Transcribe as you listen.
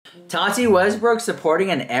Tati Westbrook supporting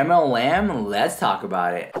an MLM? Let's talk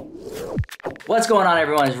about it. What's going on,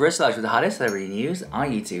 everyone? It's Rich Lux with the hottest celebrity news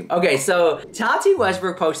on YouTube. Okay, so Tati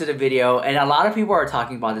Westbrook posted a video, and a lot of people are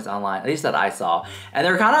talking about this online, at least that I saw, and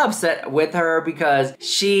they're kind of upset with her because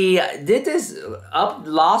she did this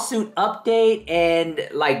lawsuit update, and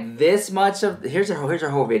like this much of here's her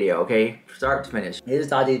whole video. Okay, start to finish. Here's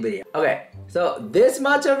Tati's video. Okay. So this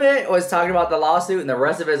much of it was talking about the lawsuit and the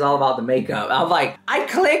rest of it is all about the makeup. I'm like, I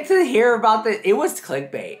clicked to hear about it was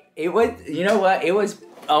clickbait. It was, you know what? It was,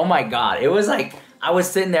 oh my God. It was like, I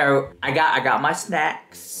was sitting there, I got my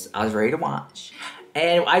snacks. I was ready to watch.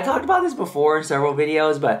 And I talked about this before in several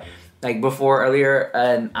videos, but like before earlier,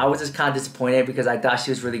 and I was just kind of disappointed because I thought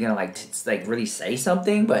she was really gonna like really say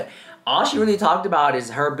something, but all she really talked about is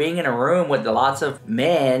her being in a room with lots of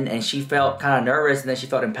men, and she felt kind of nervous, and then she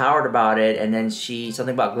felt empowered about it, and then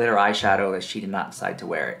something about glitter eyeshadow that she did not decide to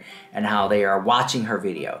wear it, and how they are watching her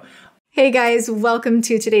video. Hey guys, welcome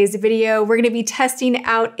to today's video. We're gonna be testing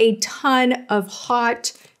out a ton of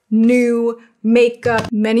hot, new makeup.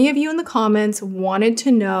 Many of you in the comments wanted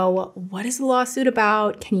to know, what is the lawsuit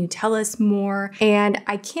about? Can you tell us more? And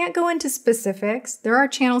I can't go into specifics. There are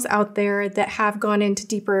channels out there that have gone into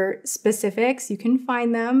deeper specifics. You can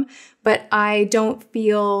find them, but I don't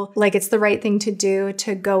feel like it's the right thing to do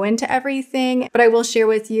to go into everything. But I will share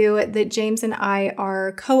with you that James and I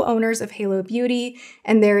are co-owners of Halo Beauty,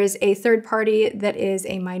 and there is a third party that is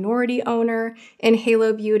a minority owner in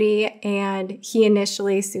Halo Beauty, and he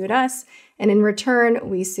initially sued us. And in return,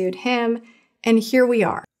 we sued him, and here we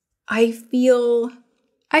are. I feel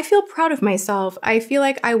proud of myself. I feel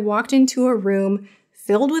like I walked into a room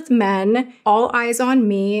filled with men, all eyes on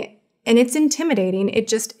me, and it's intimidating. It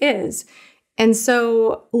just is. And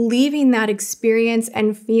so leaving that experience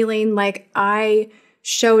and feeling like I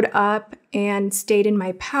showed up and stayed in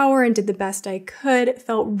my power and did the best I could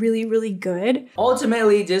felt really, really good.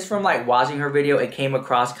 Ultimately, just from like watching her video, it came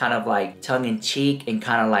across kind of like tongue-in-cheek and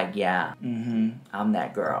kind of like, yeah, I'm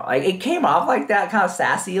that girl. Like it came off like that, kind of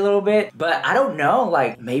sassy a little bit, but I don't know,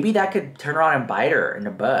 like maybe that could turn around and bite her in the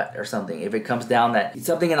butt or something if it comes down that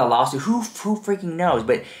something in a lawsuit, who freaking knows?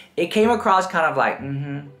 But it came across kind of like,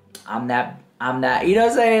 I'm that, you know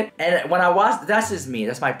what I'm saying? And when I watched, that's just me.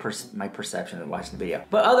 That's my perception of watching the video.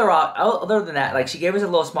 But other than that, like she gave us a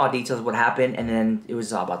little small details of what happened, and then it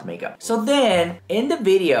was all about the makeup. So then in the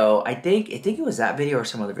video, I think it was that video or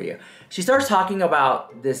some other video, she starts talking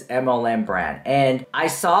about this MLM brand, and I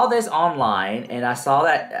saw this online, and I saw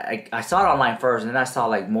that I saw it online first, and then I saw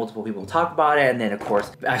like multiple people talk about it, and then of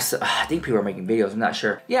course I think people are making videos. I'm not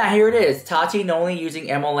sure. Yeah, here it is. Tati only using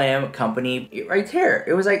MLM company right here.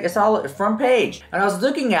 It was like it's all front page. And I was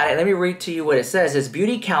looking at it, let me read to you what it says. This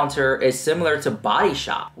beauty counter is similar to Body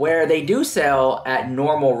Shop, where they do sell at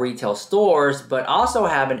normal retail stores, but also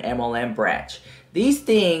have an MLM branch. These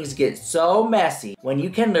things get so messy when you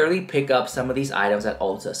can literally pick up some of these items at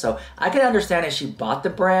Ulta. So I can understand if she bought the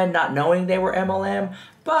brand not knowing they were MLM,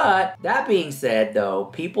 but that being said though,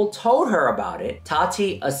 people told her about it.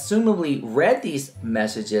 Tati assumably read these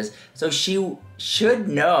messages, so she should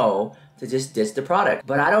know to just ditch the product.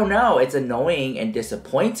 But I don't know, it's annoying and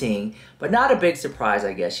disappointing, but not a big surprise,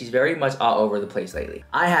 I guess. She's very much all over the place lately.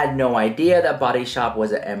 I had no idea that Body Shop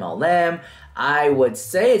was an MLM. I would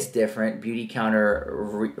say it's different. Beauty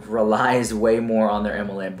Counter relies way more on their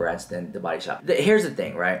MLM brands than the Body Shop. Here's the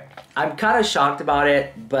thing, right? I'm kind of shocked about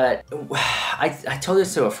it, but I told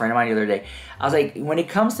this to a friend of mine the other day. I was like, when it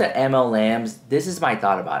comes to MLMs, this is my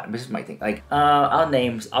thought about it. This is my thing. Like, I'll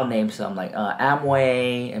name some, like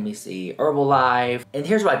Amway, let me see, Herbalife. And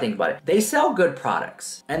here's what I think about it. They sell good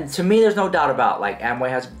products. And to me, there's no doubt about, like, Amway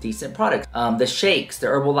has decent products. The shakes, the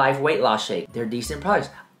Herbalife weight loss shake, they're decent products.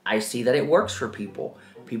 I see that it works for people.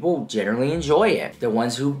 People generally enjoy it. The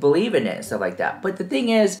ones who believe in it and stuff like that. But the thing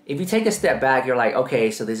is, if you take a step back, you're like, okay,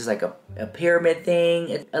 so this is like a pyramid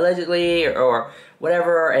thing, allegedly, or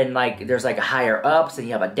whatever, and like there's like a higher ups, and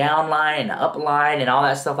you have a down line and an up line and all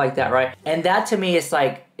that stuff like that, right? And that to me is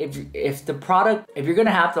like, if the product, if you're gonna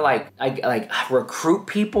have to like recruit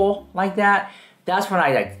people like that, that's when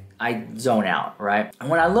I zone out, right? And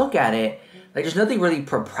when I look at it, like there's nothing really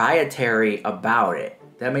proprietary about it.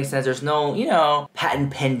 That makes sense. There's no, you know,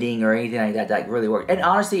 patent pending or anything like that that really worked. And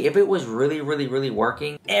honestly, if it was really, really, really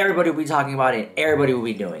working, everybody would be talking about it. Everybody would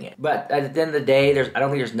be doing it. But at the end of the day, I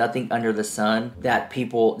don't think there's nothing under the sun that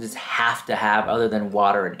people just have to have other than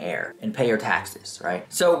water and air and pay your taxes, right?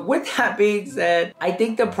 So with that being said, I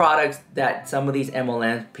think the products that some of these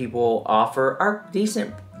MLM people offer are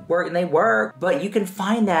decent work and they work, but you can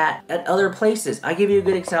find that at other places. I'll give you a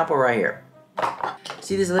good example right here.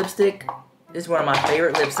 See this lipstick? This is one of my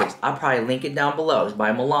favorite lipsticks. I'll probably link it down below. It's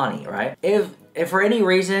by Milani, right? If for any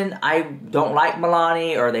reason I don't like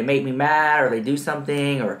Milani, or they make me mad, or they do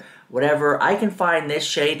something, or whatever, I can find this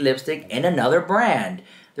shade lipstick in another brand.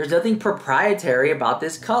 There's nothing proprietary about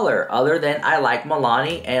this color other than I like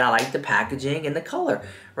Milani and I like the packaging and the color,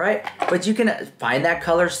 right? But you can find that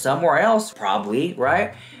color somewhere else, probably,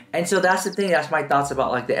 right? And so that's the thing. That's my thoughts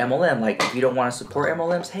about like the MLM. Like, if you don't want to support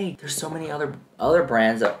MLMs, hey, there's so many other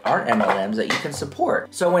brands that aren't MLMs that you can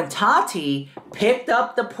support. So when Tati picked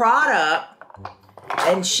up the product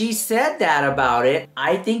and she said that about it,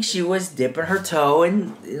 I think she was dipping her toe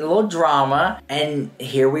in a little drama, and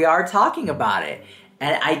here we are talking about it.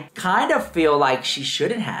 And I kind of feel like she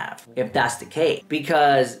shouldn't have, if that's the case.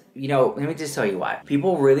 Because, you know, let me just tell you why.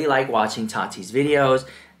 People really like watching Tati's videos.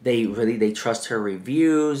 They trust her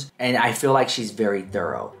reviews, and I feel like she's very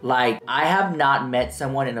thorough. Like, I have not met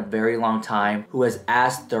someone in a very long time who is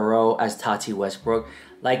as thorough as Tati Westbrook.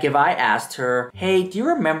 Like, if I asked her, hey, do you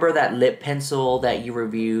remember that lip pencil that you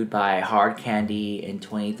reviewed by Hard Candy in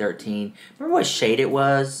 2013? Remember what shade it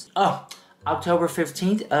was? Oh, October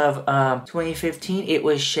 15th of 2015, it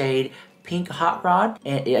was shade Pink Hot Rod,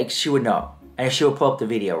 and like, she would know. And she would pull up the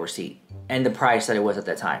video receipt and the price that it was at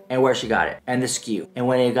that time, and where she got it, and the SKU, and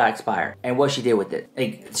when it got expired, and what she did with it.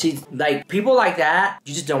 Like, she's like, people like that,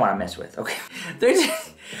 you just don't want to mess with, okay?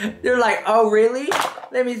 They're like, oh, really?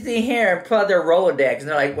 Let me see here, and pull out their Rolodex, and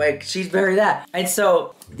they're like, wait, she's very that. And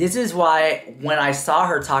so, this is why when I saw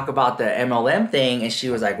her talk about the MLM thing, and she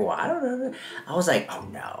was like, well, I don't know, I was like, oh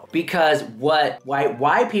no. Because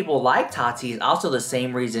why people like Tati is also the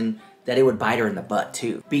same reason that it would bite her in the butt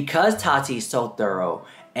too. Because Tati is so thorough,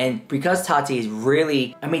 and because Tati is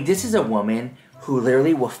really, I mean, this is a woman who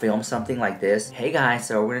literally will film something like this. Hey guys,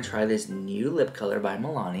 so we're gonna try this new lip color by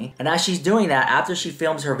Milani. And as she's doing that, after she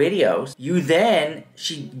films her videos,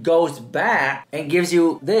 she goes back and gives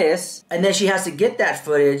you this, and then she has to get that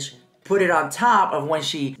footage, put it on top of when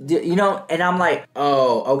she, you know, and I'm like,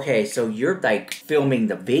 oh, okay, so you're like filming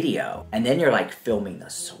the video, and then you're like filming the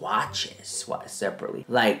swatches separately.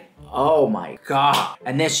 Like, oh my God.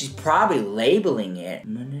 And then she's probably labeling it,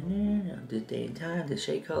 the day and time, the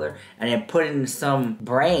shade color, and then put it in some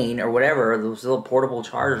brain or whatever, those little portable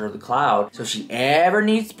chargers or the cloud, so if she ever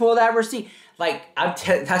needs to pull that receipt. Like,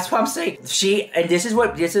 that's what I'm saying. This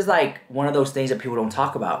is like one of those things that people don't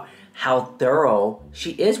talk about, how thorough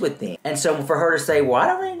she is with things. And so for her to say, well, I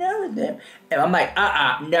don't really know with them, and I'm like,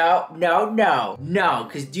 no,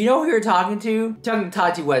 because do you know who you're talking to? Talking to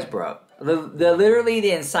Tati Westbrook. Literally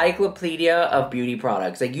the encyclopedia of beauty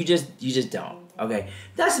products. Like, you just don't. Okay,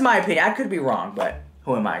 that's my opinion. I could be wrong, but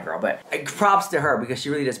who am I, girl? But props to her, because she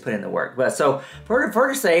really does put in the work. But so for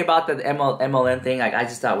her to say about the MLM thing, like, I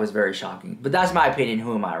just thought was very shocking. But that's my opinion.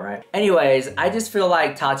 Who am I, right? Anyways, I just feel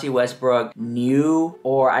like Tati Westbrook knew,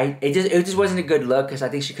 or it just wasn't a good look, because I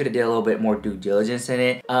think she could have did a little bit more due diligence in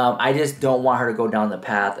it. I just don't want her to go down the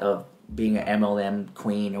path of being an MLM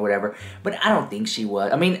queen or whatever. But I don't think she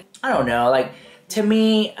was. I mean, I don't know, like, to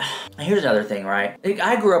me, here's another thing, right? Like,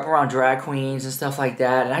 I grew up around drag queens and stuff like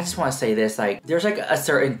that, and I just want to say this, like, there's like a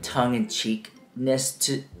certain tongue-in-cheekness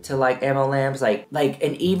to like MLMs, like,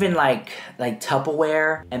 and even like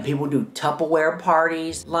Tupperware, and people do Tupperware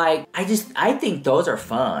parties. Like, I think those are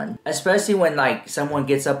fun, especially when like someone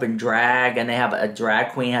gets up in drag and they have a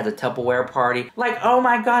drag queen has a Tupperware party. Like, oh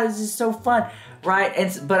my God, this is so fun.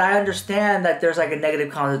 Right, but I understand that there's like a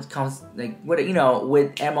negative like, what, you know,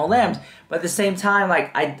 with MLMs, but at the same time, like,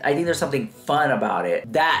 I think there's something fun about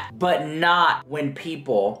it. But not when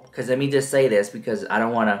people, because let me just say this, because I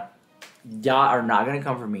don't want to, y'all are not gonna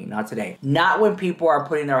come for me, not today. Not when people are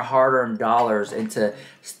putting their hard-earned dollars into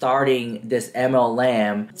starting this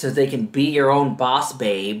MLM so they can be your own boss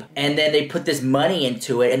babe, and then they put this money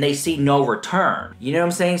into it and they see no return. You know what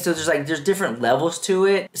I'm saying? So there's different levels to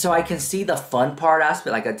it. So I can see the fun part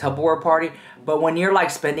aspect, like a Tupperware party, but when you're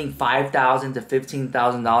like spending $5,000 to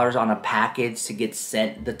 $15,000 on a package to get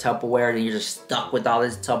sent the Tupperware, and you're just stuck with all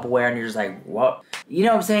this Tupperware, and you're just like, what? You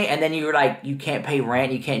know what I'm saying? And then you're like, you can't pay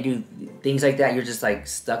rent, you can't do things like that. You're just like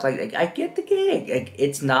stuck. Like, I get the gig. Like,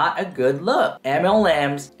 it's not a good look.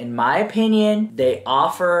 MLMs, in my opinion, they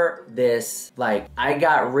offer this, like, I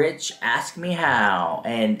got rich, ask me how,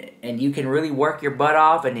 and you can really work your butt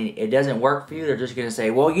off, and it doesn't work for you. They're just gonna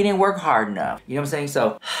say, well, you didn't work hard enough. You know what I'm saying?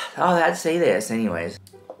 So I'll have to say this anyways.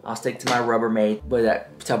 I'll stick to my Rubbermaid with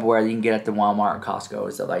that Tupperware you can get at the Walmart and Costco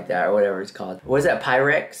and stuff like that, or whatever it's called. What is that,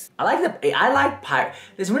 Pyrex? I like Pyrex.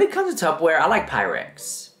 Listen, when it comes to Tupperware, I like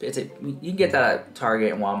Pyrex. You can get that at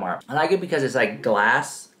Target and Walmart. I like it because it's like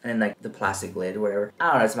glass, And then like the plastic lid, whatever.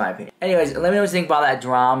 I don't know, it's my opinion. Anyways, let me know what you think about that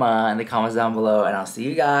drama in the comments down below, and I'll see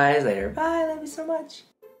you guys later. Bye, love you so much.